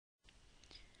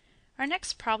Our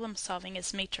next problem solving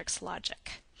is matrix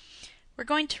logic. We're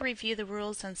going to review the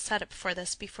rules and setup for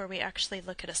this before we actually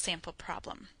look at a sample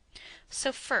problem.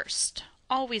 So first,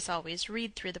 always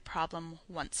read through the problem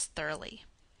once thoroughly.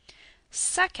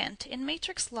 Second, in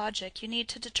matrix logic you need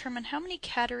to determine how many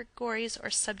categories or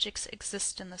subjects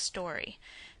exist in the story,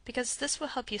 because this will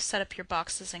help you set up your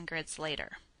boxes and grids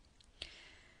later.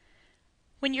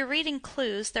 When you're reading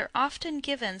clues, they're often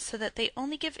given so that they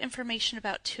only give information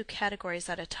about 2 categories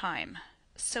at a time.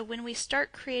 So when we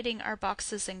start creating our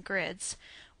boxes and grids,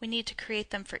 we need to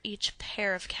create them for each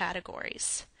pair of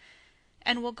categories.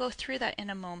 And we'll go through that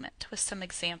in a moment with some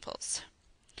examples.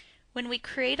 When we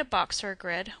create a box or a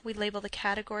grid, we label the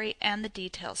category and the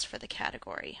details for the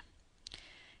category.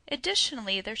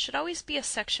 Additionally, there should always be a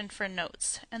section for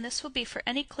notes, and this will be for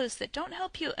any clues that don't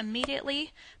help you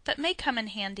immediately but may come in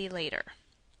handy later.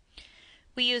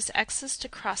 We use X's to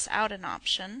cross out an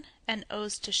option and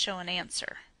O's to show an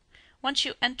answer. Once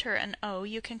you enter an O,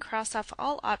 you can cross off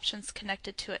all options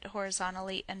connected to it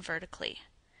horizontally and vertically.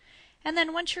 And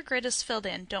then once your grid is filled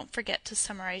in, don't forget to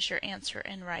summarize your answer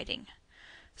in writing.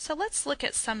 So let's look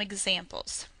at some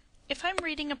examples. If I'm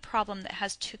reading a problem that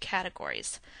has 2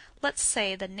 categories, let's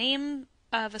say the name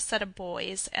of a set of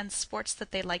boys and sports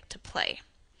that they like to play,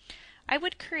 I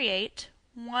would create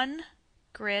one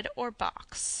grid or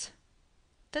box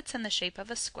that's in the shape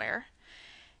of a square,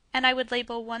 and I would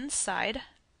label one side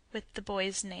with the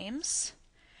boys' names,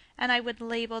 and I would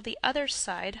label the other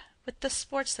side with the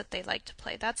sports that they like to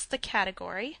play. That's the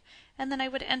category, and then I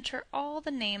would enter all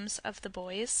the names of the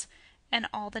boys and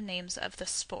all the names of the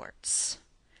sports.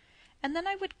 And then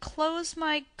I would close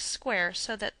my square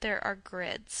so that there are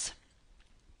grids,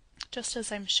 just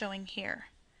as I'm showing here.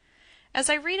 As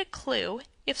I read a clue,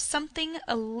 if something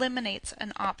eliminates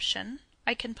an option,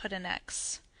 I can put an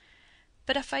X.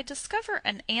 But if I discover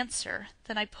an answer,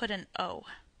 then I put an O.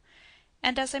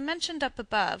 And as I mentioned up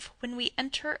above, when we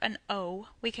enter an O,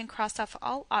 we can cross off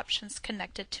all options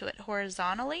connected to it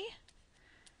horizontally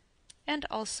and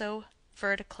also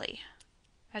vertically,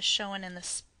 as shown in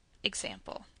this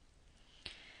example.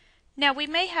 Now we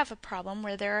may have a problem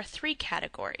where there are 3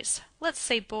 categories. Let's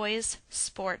say boys,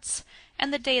 sports,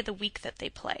 and the day of the week that they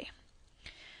play.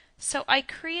 So I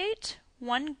create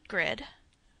one grid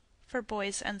for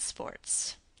boys and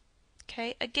sports.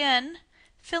 Okay, again,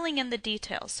 filling in the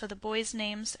details, so the boys'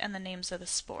 names and the names of the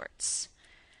sports.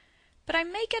 But I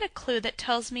may get a clue that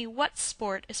tells me what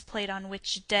sport is played on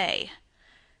which day.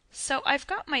 So I've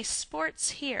got my sports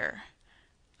here.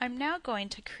 I'm now going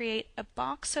to create a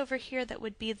box over here that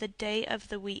would be the day of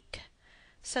the week,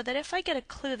 so that if I get a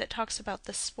clue that talks about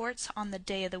the sports on the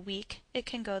day of the week, it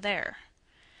can go there.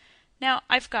 Now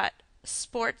I've got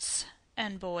sports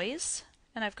and boys,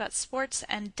 and I've got sports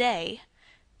and day,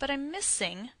 but I'm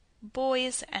missing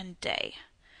boys and day.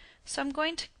 So I'm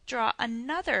going to draw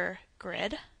another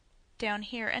grid down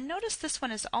here, and notice this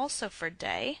one is also for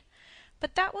day,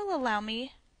 but that will allow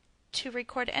me to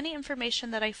record any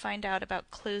information that I find out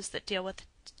about clues that deal with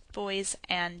boys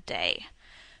and day.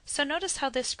 So notice how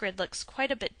this grid looks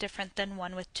quite a bit different than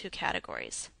one with 2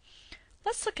 categories.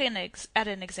 Let's look at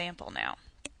an example now.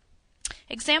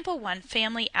 Example 1,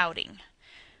 family outing.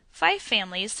 5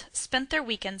 families spent their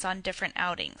weekends on different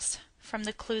outings. From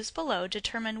the clues below,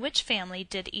 determine which family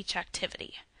did each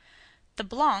activity. The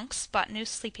Blancs bought new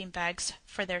sleeping bags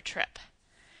for their trip.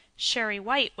 Sherry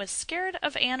White was scared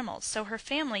of animals, so her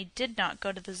family did not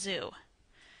go to the zoo.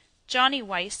 Johnny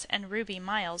Weiss and Ruby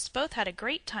Miles both had a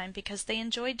great time because they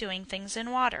enjoyed doing things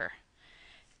in water.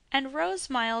 And Rose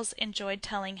Miles enjoyed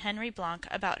telling Henry Blanc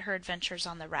about her adventures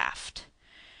on the raft.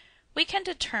 We can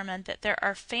determine that there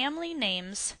are family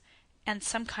names and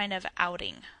some kind of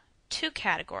outing, 2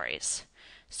 categories.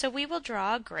 So we will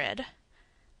draw a grid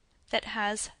that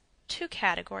has 2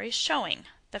 categories showing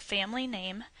the family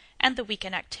name and the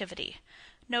weekend activity.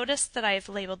 Notice that I've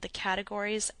labeled the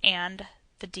categories and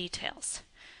the details.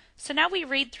 So now we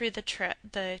read through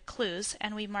the clues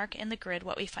and we mark in the grid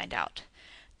what we find out.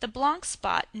 The Blancs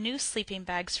bought new sleeping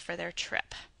bags for their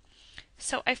trip.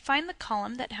 So I find the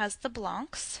column that has the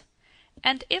Blancs,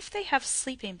 and if they have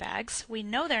sleeping bags, we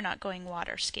know they're not going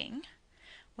water skiing.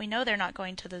 We know they're not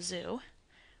going to the zoo.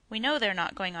 We know they're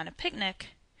not going on a picnic,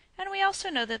 and we also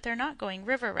know that they're not going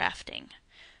river rafting.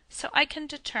 So I can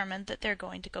determine that they're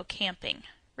going to go camping.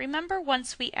 Remember,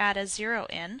 once we add a 0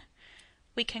 in,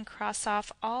 we can cross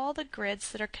off all the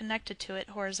grids that are connected to it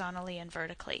horizontally and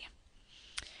vertically.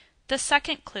 The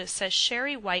second clue says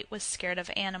Sherry White was scared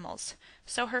of animals,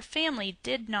 so her family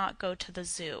did not go to the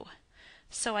zoo.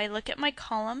 So I look at my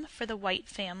column for the White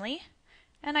family,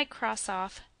 and I cross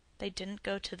off they didn't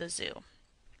go to the zoo.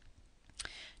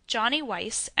 Johnny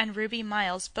Weiss and Ruby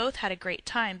Miles both had a great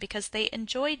time because they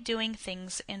enjoyed doing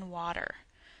things in water.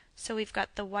 So we've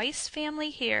got the Weiss family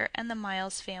here and the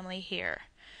Miles family here.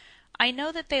 I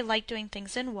know that they like doing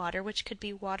things in water, which could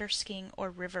be water skiing or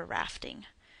river rafting.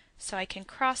 So I can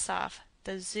cross off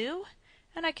the zoo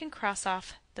and I can cross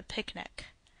off the picnic.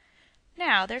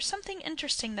 Now, there's something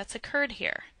interesting that's occurred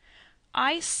here.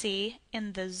 I see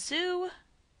in the zoo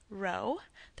row,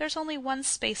 there's only one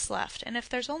space left, and if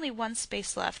there's only one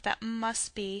space left, that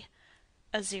must be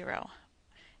a 0.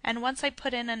 And once I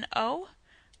put in an O,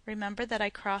 remember that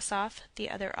I cross off the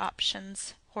other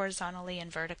options horizontally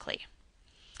and vertically.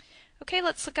 Okay,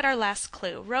 let's look at our last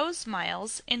clue. Rose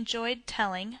Miles enjoyed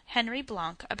telling Henry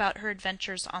Blanc about her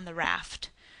adventures on the raft.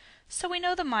 So we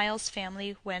know the Miles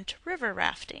family went river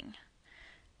rafting.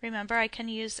 Remember, I can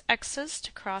use X's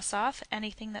to cross off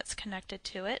anything that's connected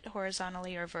to it,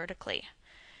 horizontally or vertically.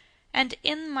 And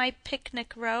in my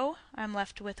picnic row, I'm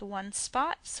left with one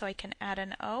spot, so I can add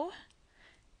an O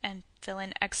and fill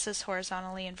in X's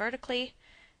horizontally and vertically,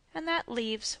 and that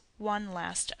leaves one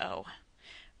last O.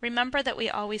 Remember that we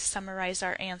always summarize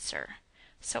our answer.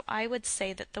 So I would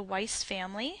say that the Weiss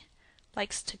family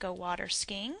likes to go water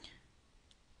skiing.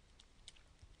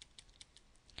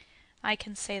 I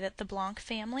can say that the Blanc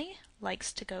family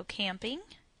likes to go camping.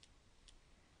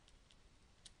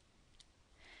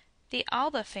 The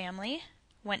Alba family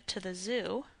went to the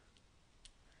zoo.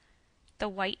 The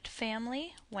White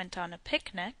family went on a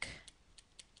picnic.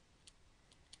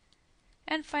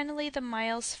 And finally, the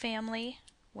Miles family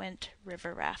went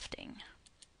river rafting.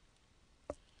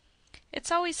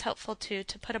 It's always helpful too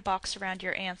to put a box around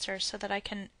your answer so that I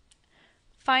can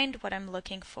find what I'm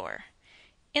looking for.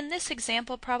 In this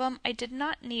example problem, I did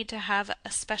not need to have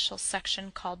a special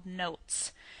section called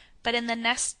Notes, but in the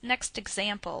next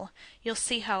example, you'll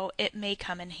see how it may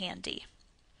come in handy.